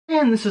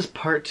And this is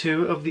part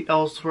 2 of the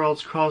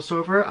Elseworlds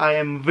crossover. I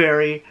am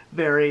very,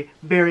 very,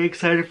 very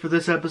excited for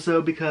this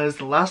episode because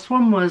the last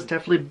one was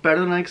definitely better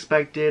than I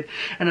expected.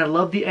 And I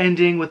love the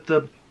ending with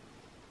the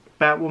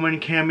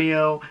Batwoman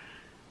cameo.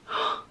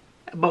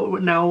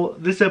 But now,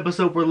 this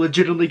episode, we're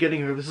legitimately getting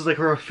her. This is like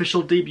her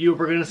official debut.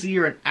 We're going to see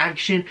her in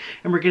action,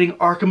 and we're getting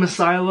Arkham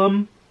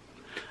Asylum.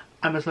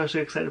 I'm especially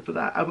excited for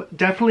that. I'm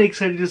definitely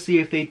excited to see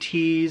if they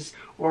tease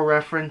or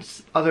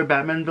reference other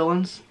Batman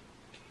villains.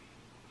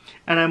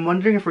 And I'm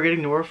wondering if we're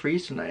getting Nora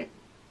Freeze tonight.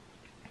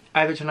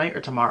 Either tonight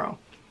or tomorrow.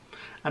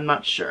 I'm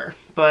not sure.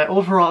 But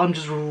overall, I'm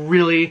just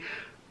really,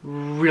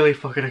 really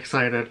fucking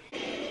excited.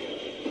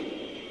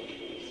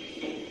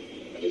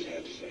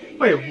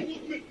 Wait.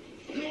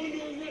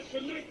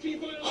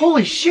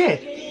 Holy shit!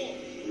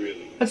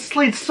 That's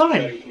Slade's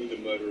son!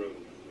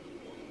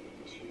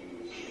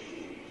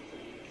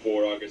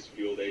 4 August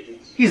fueled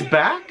agents. He's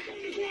back?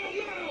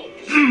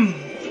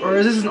 Or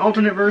is this an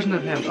alternate version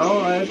of him?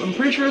 Oh, I'm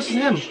pretty sure this is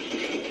him.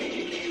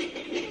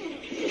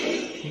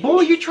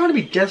 Boy, you're trying to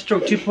be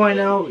Deathstroke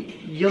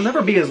 2.0. You'll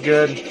never be as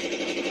good.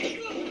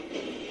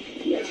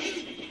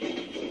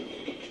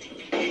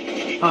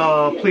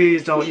 Oh,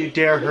 please don't you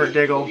dare hurt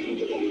Diggle.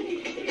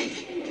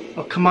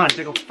 Oh, come on,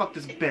 Diggle. Fuck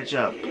this bitch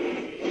up.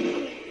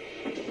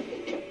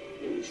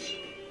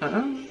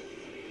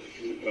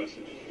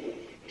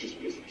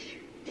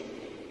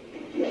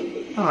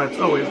 Oh, it's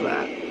always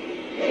that.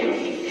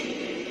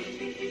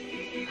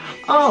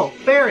 Oh,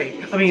 Barry.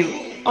 I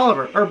mean,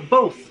 Oliver. Or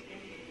both.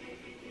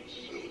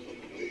 Is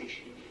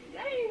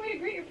that any way to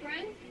greet your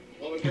friend?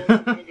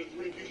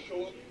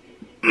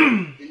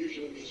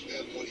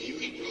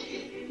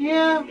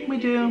 Yeah, we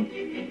do.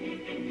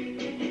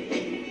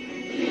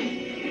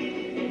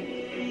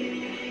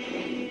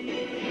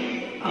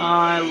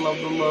 I love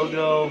the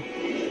logo.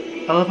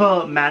 I love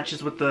how it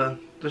matches with the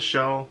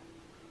show.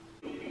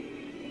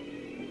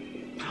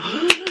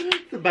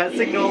 The bat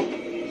signal.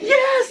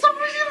 Yes!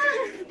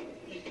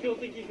 You still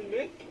think he's in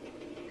this?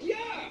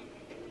 Yeah!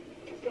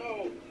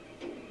 So...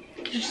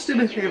 Could you just do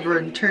me a favor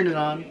and turn it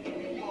on?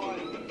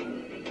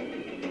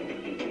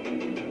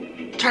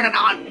 Turn it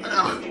on!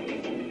 Ugh.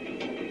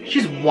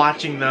 She's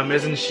watching them,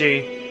 isn't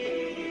she?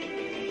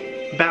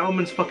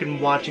 Batwoman's fucking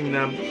watching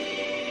them.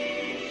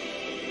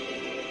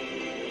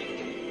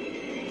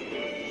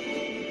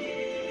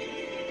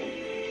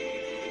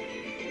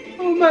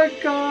 Oh my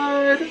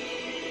god!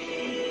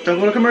 Don't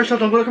go to commercial,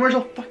 don't go to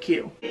commercial. Fuck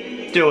you.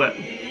 Do it.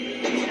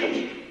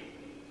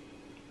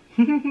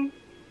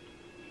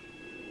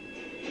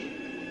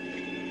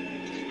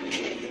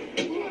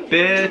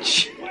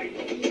 Bitch.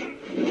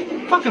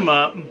 Fuck him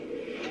up.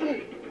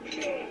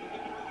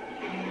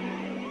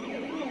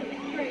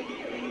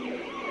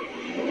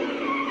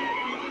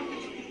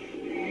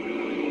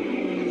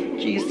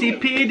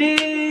 GCPD.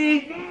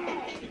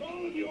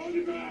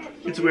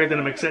 It's weird that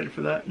I'm excited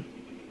for that.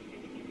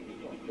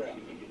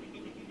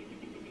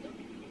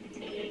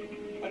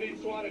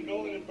 SWAT at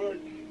Nolan and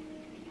Burton.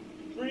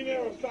 3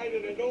 narrow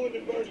sighted at Nolan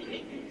and Burton.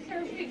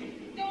 Sir, we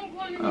don't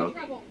want him in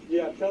trouble.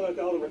 Yeah, tell that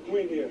to Oliver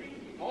Queen here.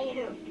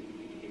 Oliver!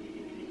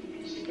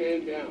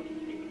 Stand down.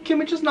 Can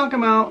we just knock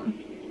him out?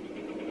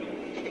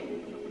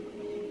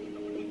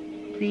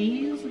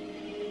 Please?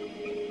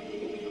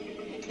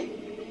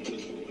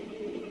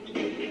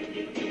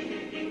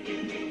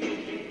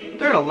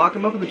 They're gonna lock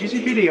him up in the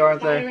GCPD,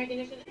 aren't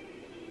they?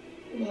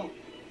 Well,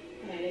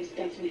 that is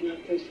definitely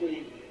not Bruce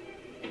Wayne.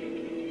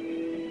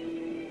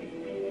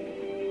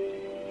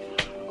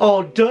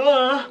 Oh,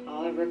 duh!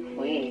 Oliver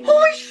Queen.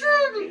 Holy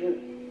shit!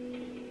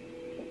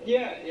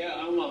 Yeah,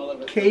 I'm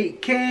Oliver. Kate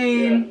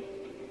Kane.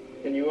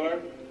 Yeah. And you are?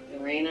 The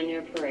rain on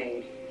your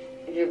parade.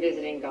 If you're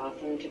visiting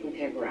Gotham to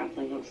compare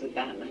grappling hooks with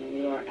Batman,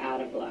 you are out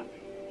of luck.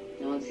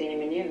 No one's seen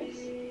him in years.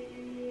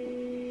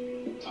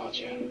 Told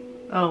you.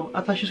 Oh,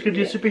 I thought she was gonna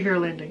do a superhero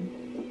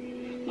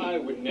landing. I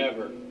would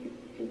never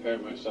compare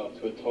myself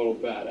to a total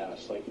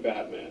badass like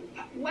Batman.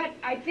 What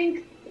I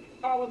think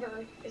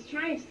Oliver is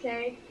trying to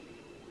say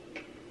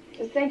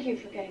is thank you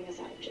for getting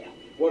us out of jail.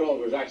 What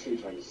Oliver's actually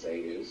trying to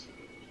say is,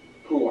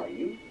 who are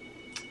you?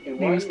 Her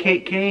name is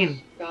Kate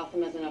Kane.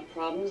 Gotham has enough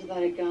problems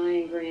without a guy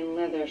in green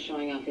leather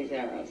showing off his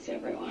arrows to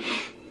everyone.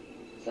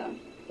 So,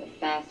 the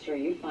faster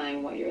you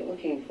find what you're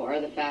looking for,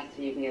 the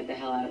faster you can get the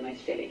hell out of my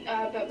city.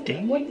 But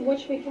Dang. what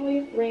should we call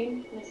you?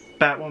 Rain? Miss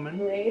Batwoman.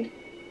 Parade?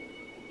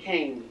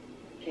 Kane.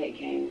 Kate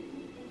Kane.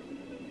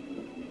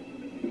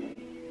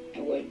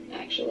 I would,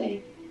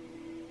 actually.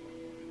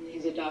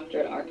 He's a doctor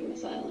at Arkham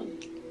Asylum.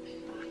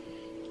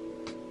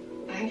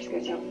 I have to go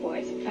tell the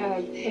boys.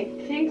 Hey,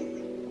 thanks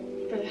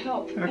for the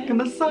help.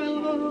 Arkham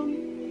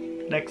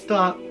Asylum. Next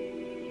stop.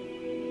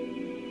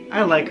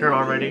 I like her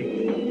already.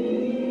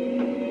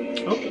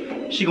 Oh,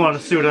 she going to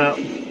suit up.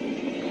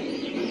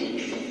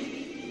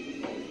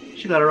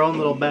 She got her own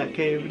little bat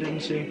cave, didn't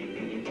she?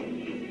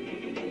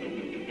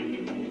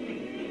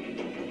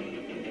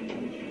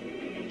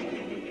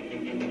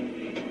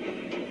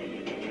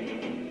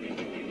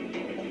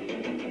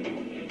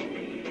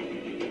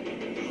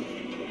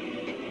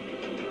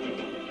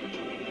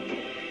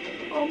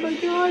 Oh my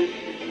god.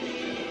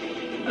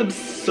 I'm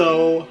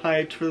so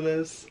hyped for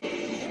this.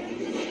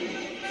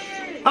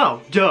 Oh,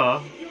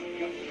 duh.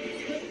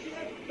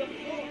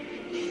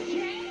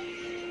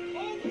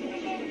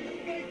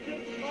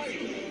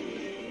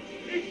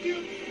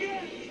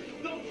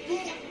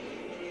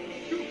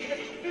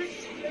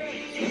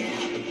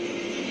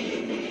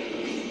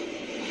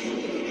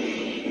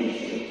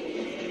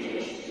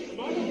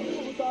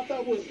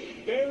 That was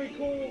very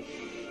cool.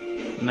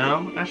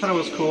 No, I thought it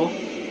was cool.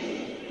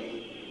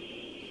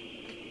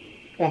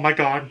 Oh my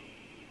god.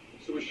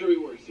 So we're sure he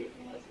works here.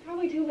 Well, it's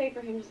probably too late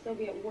for him to still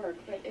be at work,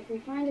 but if we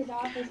find his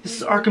office...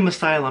 This is Arkham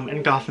Asylum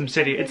in Gotham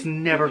City. It's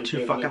never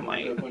too fucking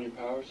late.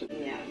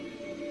 Yeah.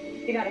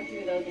 You got a few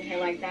of those in here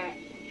like that.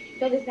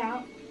 Fill this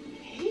out.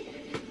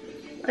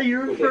 Are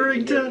you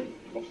referring to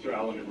Officer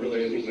Allen, it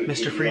really isn't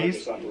Mr.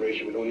 Freeze?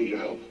 Operation. We don't need your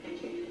help.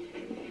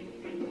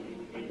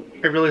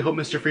 I really hope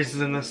Mr. Freeze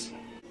is in this.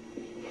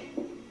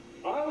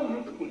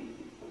 Oh,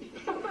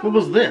 What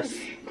was this?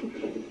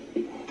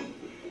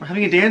 We're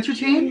having a dance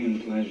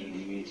routine?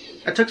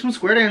 I took some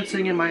square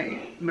dancing in my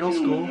middle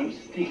school.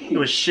 It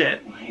was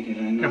shit.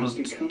 It was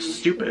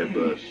stupid,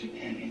 but...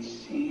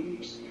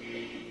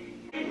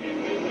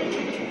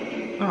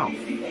 Oh.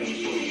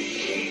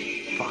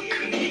 Fuck.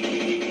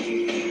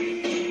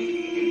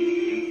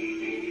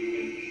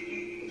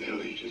 What the hell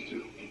did he just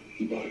do?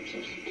 He bought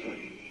himself some time.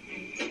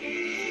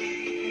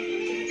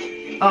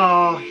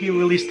 Oh, he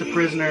released the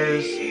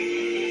prisoners.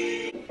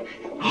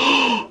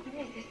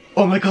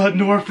 Oh my god,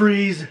 Nora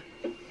Freeze!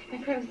 My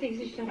crow things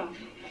are shut off.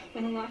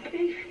 Wanna lock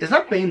it? Is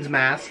that Bane's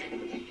mask?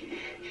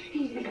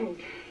 He's the code.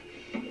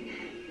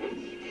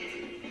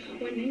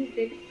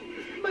 196.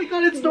 Oh my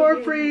god, it's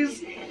Nora Freeze!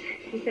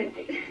 He said...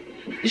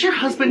 Is your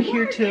husband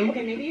here too?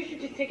 Okay, maybe you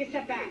should just take a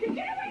step back. Get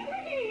away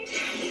from me!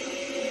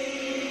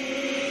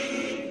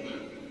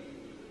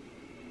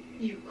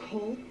 You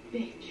cold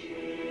bitch.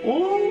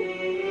 Oh!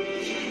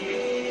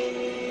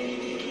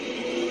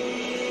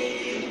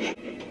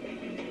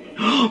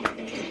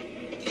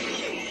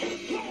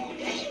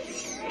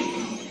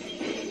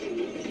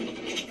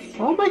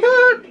 Oh my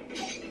god!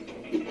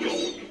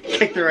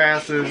 Kick their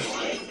asses.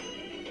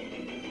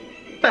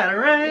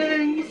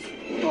 Batarangs!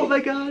 Oh my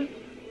god.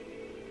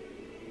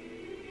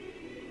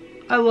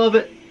 I love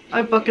it.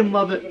 I fucking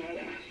love it.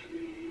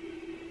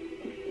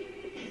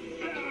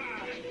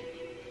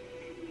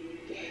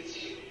 That's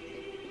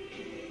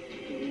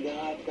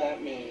not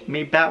Batman.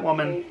 Me,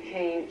 Batwoman.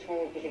 Kane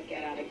told me to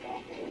get out of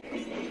Gotham.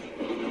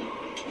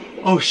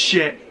 Oh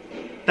shit.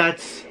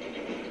 That's...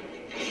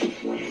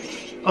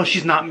 Oh,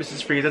 she's not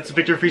Mrs. Freeze. That's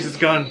Victor Freeze's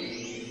gun.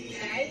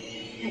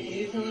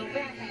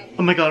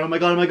 Oh my god, oh my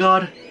god, oh my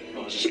god.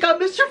 She got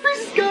Mr.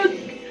 Freeze's gun!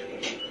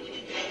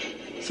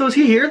 So is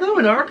he here though,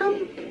 in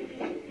Arkham?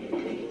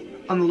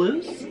 On the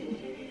loose?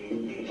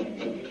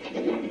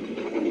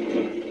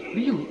 What are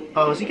you...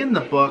 Oh, is he getting the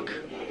book?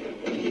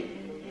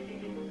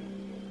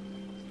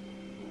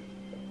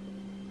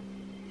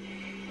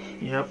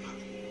 Yep.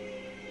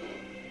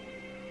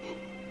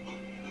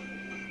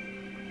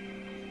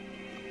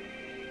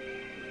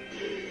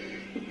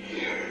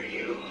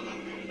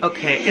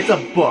 Okay, it's a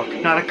book,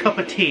 not a cup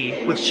of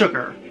tea with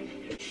sugar.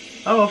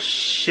 Oh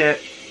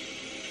shit.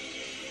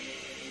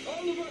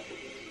 Oliver!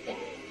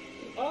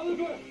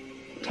 Oliver!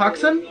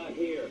 Toxin? Not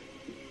here.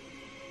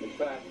 In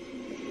fact,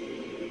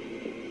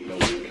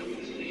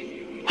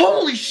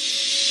 Holy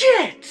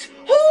shit!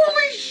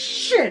 Holy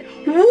shit!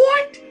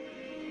 What?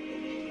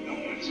 No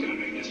one's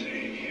coming to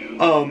save you.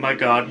 Oh my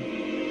god.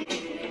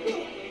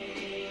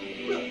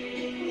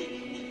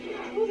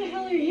 Who the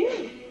hell are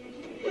you?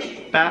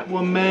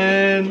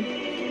 Batwoman.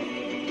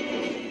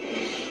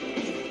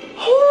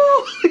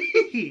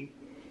 Holy!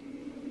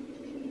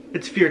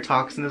 It's fear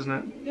toxin, isn't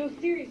it? No,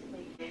 seriously.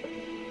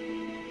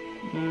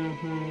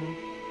 Mm-hmm.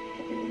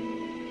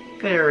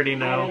 They already I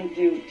know. don't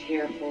do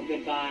tearful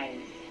goodbyes.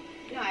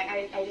 No,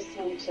 I just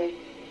wanted to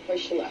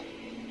wish you luck.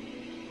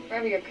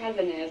 Wherever your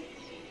cousin is,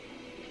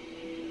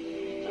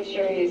 I'm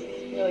sure he's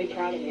really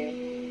proud of you.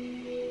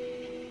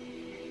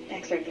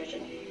 X-ray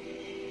vision.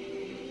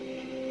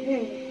 You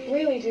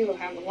really do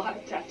have a lot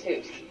of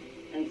tattoos.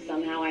 And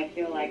somehow I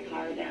feel like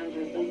Howard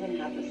Danvers doesn't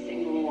have a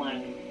single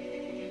one.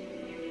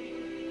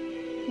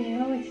 You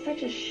know, it's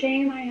such a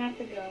shame I have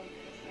to go.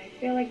 I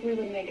feel like we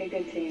would make a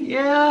good team.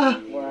 Yeah.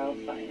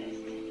 World's finest.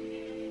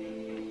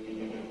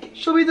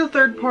 She'll be the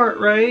third part,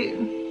 right?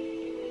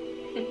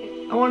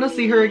 I want to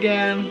see her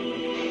again.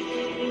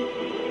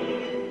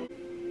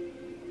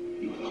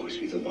 You will always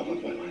be the love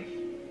of my life.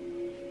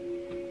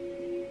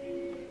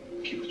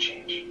 People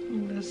change.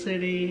 The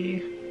city.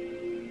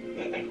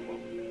 That never will.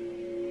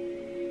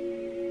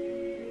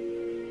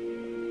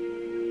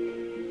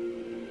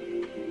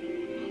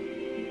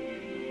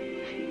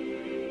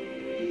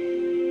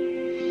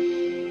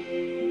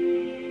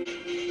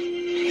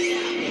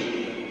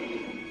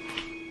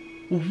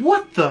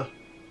 What the?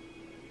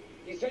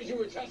 he says you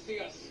were testing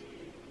us.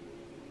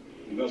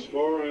 Thus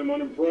far, I am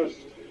unimpressed.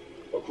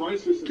 A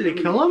crisis is Did he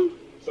imminent. kill him?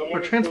 Someone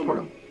Or is transport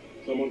coming. him?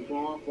 Someone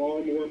far,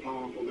 far more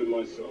powerful than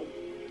myself.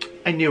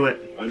 I knew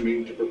it. I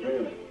mean to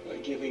prepare. Like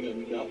giving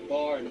enough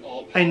bar and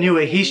all. I knew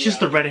it. He's just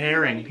the red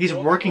herring. He's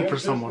working for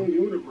someone. The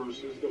universe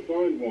is to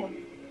find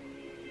one.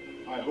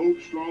 I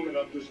hope strong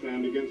enough to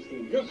stand against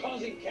them. You're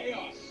causing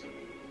chaos,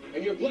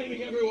 and you're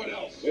blaming everyone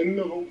else. In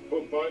the hope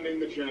of finding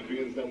the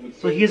champions that would.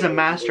 So he's a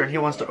master and he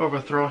wants to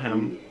overthrow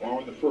him. You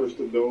are the first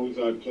of those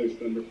I've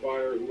placed under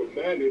fire who have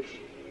managed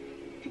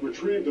to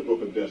retrieve the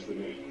Book of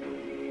Destiny.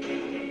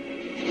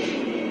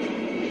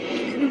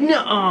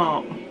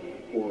 No.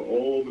 For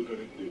all the good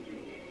it did you.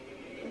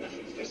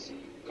 This,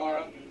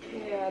 Kara.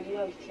 Yeah, I'd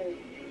love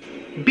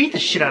to. Beat the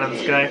shit out of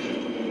this guy.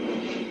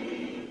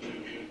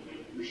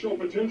 You show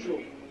potential.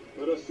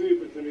 Let us see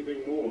if it's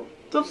anything more.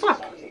 The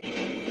fuck?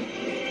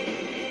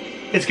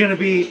 It's gonna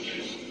be...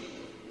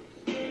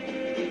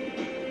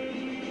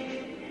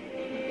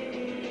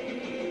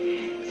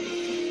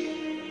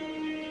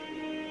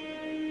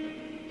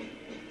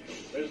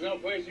 There's no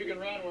place you can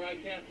run where I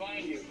can't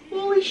find you.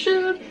 Holy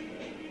shit.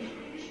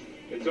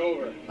 It's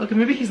over. Okay,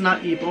 maybe he's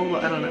not evil,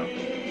 but I don't know.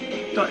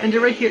 Don't end it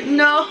right here.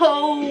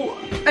 No!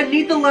 I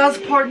need the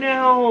last part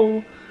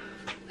now.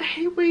 I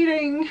hate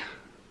waiting.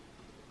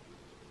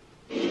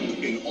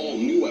 An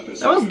all-new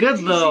episode. That was good,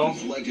 though.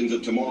 DC's Legends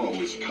of Tomorrow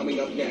is coming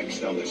up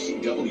next on the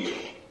CW.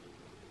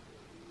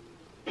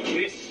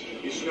 This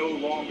is no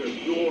longer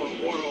your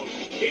world.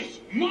 It's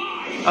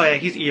mine! Oh yeah,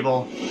 he's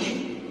evil.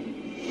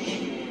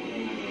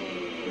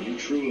 Are you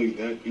truly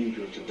that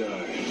eager to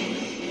die?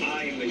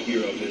 I am the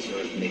hero this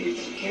Earth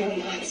needs. You're a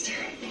monster.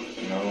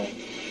 No,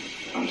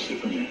 I'm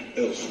Superman.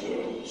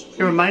 Elseworlds.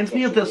 It reminds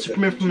me of the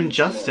Superman from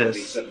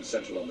Injustice. 7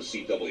 Central on the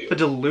CW. The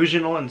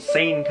delusional,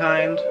 insane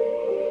kind.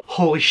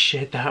 Holy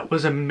shit, that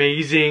was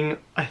amazing.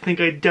 I think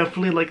I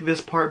definitely like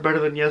this part better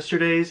than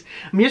yesterday's.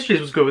 I mean,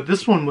 yesterday's was good, but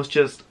this one was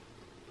just...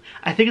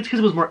 I think it's because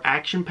it was more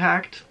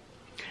action-packed.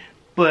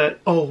 But,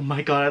 oh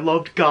my god, I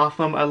loved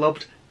Gotham. I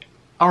loved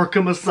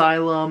Arkham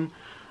Asylum.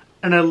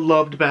 And I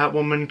loved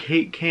Batwoman,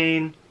 Kate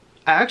Kane.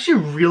 I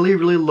actually really,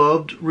 really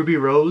loved Ruby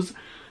Rose.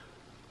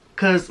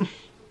 Because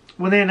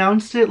when they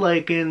announced it,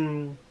 like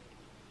in...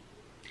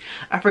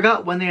 I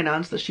forgot when they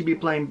announced that she'd be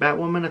playing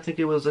Batwoman. I think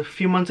it was a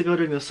few months ago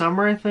during the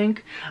summer, I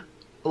think.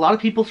 A lot of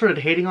people started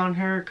hating on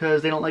her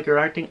because they don't like her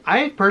acting.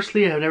 I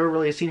personally have never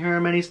really seen her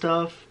in many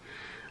stuff.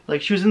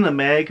 Like, she was in the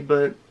Meg,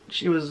 but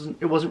it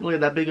wasn't really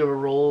that big of a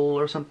role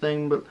or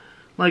something. But,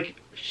 like,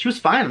 she was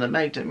fine in the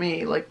Meg to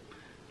me. Like,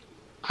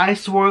 I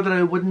swore that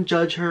I wouldn't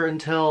judge her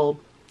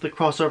until the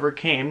crossover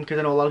came, because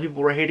I know a lot of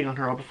people were hating on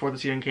her before the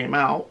season came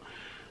out.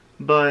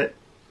 But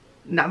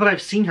now that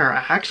I've seen her,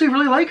 I actually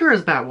really like her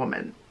as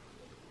Batwoman.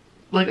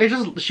 Like,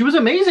 she was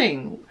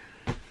amazing.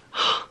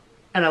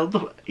 And I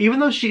love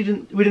even though we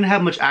didn't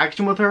have much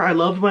action with her, I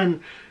loved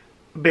when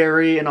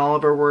Barry and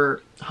Oliver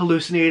were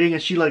hallucinating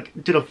and she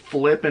like did a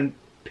flip and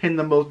pinned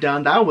them both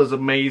down. That was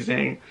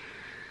amazing.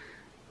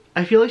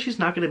 I feel like she's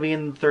not going to be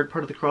in the third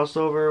part of the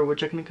crossover,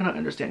 which I can kind of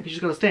understand because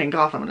she's going to stay in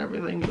Gotham and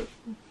everything, but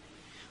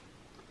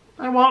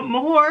I want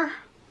more.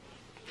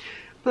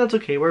 But that's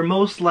okay. We're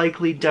most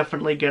likely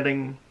definitely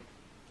getting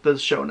the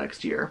show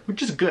next year,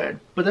 which is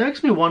good. But that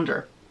makes me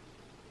wonder.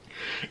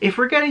 If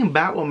we're getting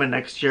Batwoman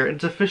next year and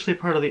it's officially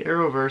part of the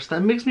Arrowverse,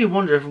 that makes me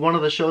wonder if one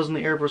of the shows in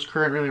the Arrowverse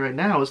currently right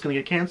now is going to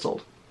get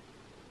cancelled.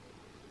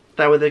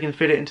 That way they can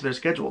fit it into their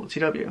schedule, the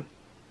CW.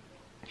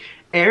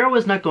 Arrow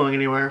is not going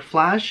anywhere.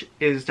 Flash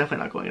is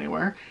definitely not going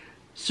anywhere.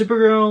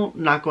 Supergirl,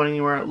 not going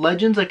anywhere.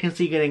 Legends I can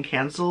see getting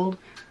cancelled.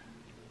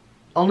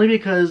 Only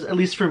because, at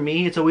least for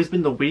me, it's always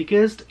been the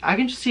weakest. I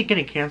can just see it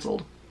getting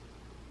cancelled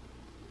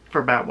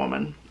for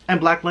Batwoman. And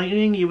Black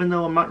Lightning, even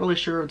though I'm not really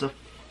sure it's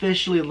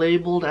officially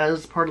labeled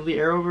as part of the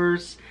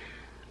Arrowverse,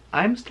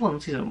 I'm still on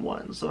season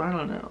 1, so I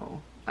don't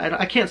know.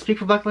 I can't speak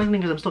for Black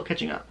Lightning because I'm still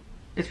catching up.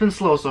 It's been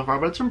slow so far,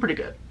 but it's been pretty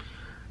good.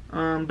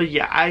 But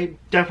yeah, I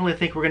definitely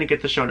think we're going to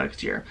get the show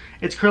next year.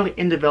 It's currently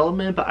in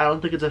development, but I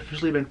don't think it's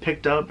officially been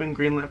picked up and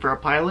greenlit for a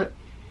pilot.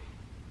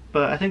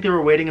 But I think they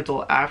were waiting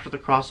until after the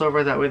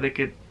crossover, that way they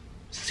could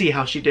see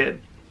how she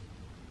did.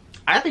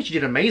 I think she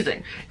did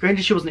amazing.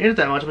 Granted, she wasn't in it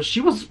that much, but she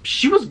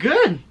was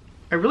good.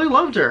 I really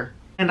loved her.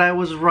 And I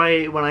was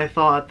right when I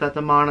thought that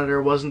the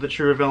Monitor wasn't the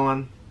true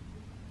villain.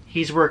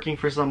 He's working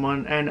for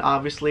someone, and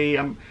obviously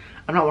I'm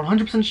not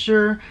 100%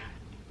 sure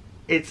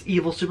it's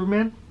evil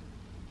Superman.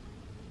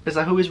 Is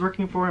that who he's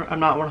working for? I'm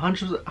not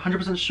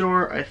 100%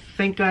 sure. I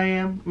think I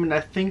am. I mean, I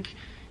think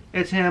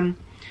it's him.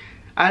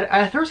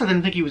 At first I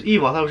didn't think he was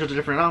evil. I thought it was just a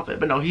different outfit.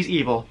 But no, he's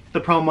evil.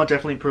 The promo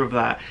definitely proved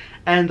that.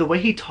 And the way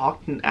he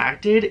talked and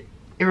acted,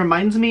 it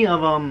reminds me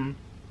of, I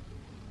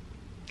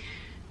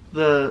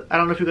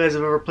don't know if you guys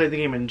have ever played the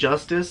game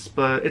Injustice,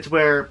 but it's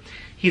where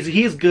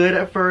he's good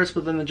at first,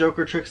 but then the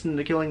Joker tricks him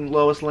into killing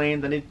Lois Lane,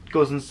 then he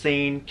goes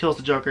insane, kills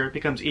the Joker,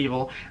 becomes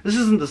evil. This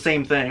isn't the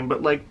same thing,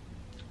 but like,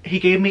 he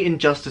gave me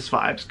Injustice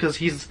vibes,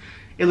 because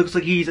it looks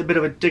like he's a bit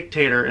of a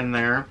dictator in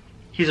there.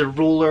 He's a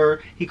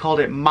ruler. He called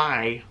it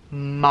my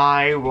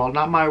world.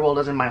 Not my world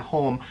as in my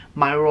home,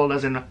 my world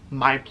as in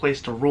my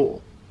place to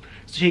rule.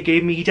 So he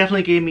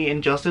definitely gave me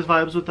Injustice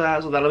vibes with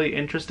that, so that'll be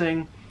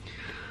interesting.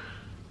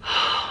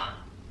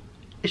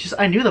 It's just,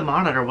 I knew the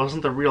Monitor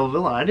wasn't the real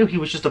villain. I knew he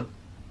was just a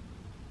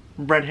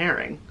red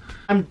herring.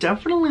 I'm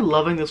definitely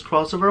loving this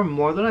crossover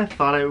more than I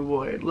thought I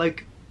would.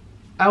 Like,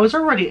 I was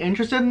already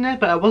interested in it,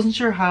 but I wasn't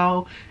sure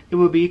how it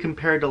would be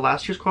compared to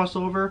last year's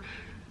crossover.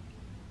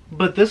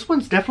 But this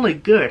one's definitely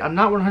good. I'm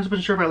not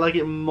 100% sure if I like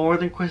it more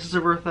than Crisis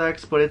of Earth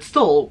X, but it's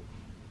still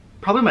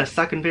probably my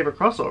second favorite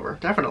crossover,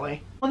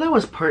 definitely. Well, that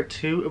was part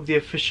 2 of the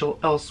official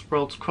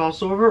Elseworlds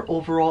crossover.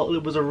 Overall,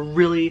 it was a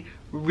really,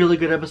 really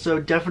good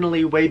episode.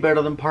 Definitely way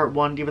better than part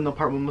 1, even though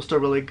part 1 was still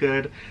really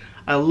good.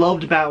 I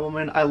loved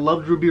Batwoman. I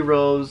loved Ruby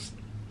Rose.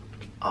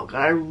 Oh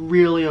god, I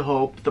really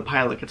hope the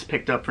pilot gets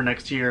picked up for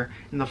next year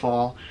in the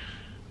fall.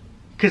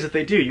 Because if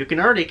they do, you can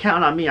already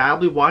count on me. I'll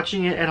be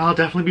watching it and I'll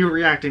definitely be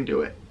reacting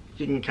to it.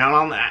 You can count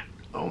on that.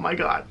 Oh my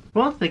god.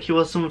 Well, thank you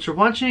all so much for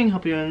watching.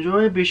 Hope you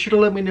enjoyed. Be sure to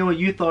let me know what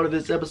you thought of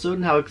this episode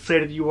and how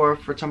excited you are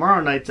for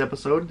tomorrow night's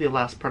episode, the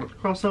last part of the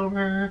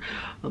crossover.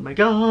 Oh my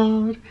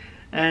god.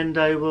 And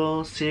I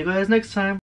will see you guys next time.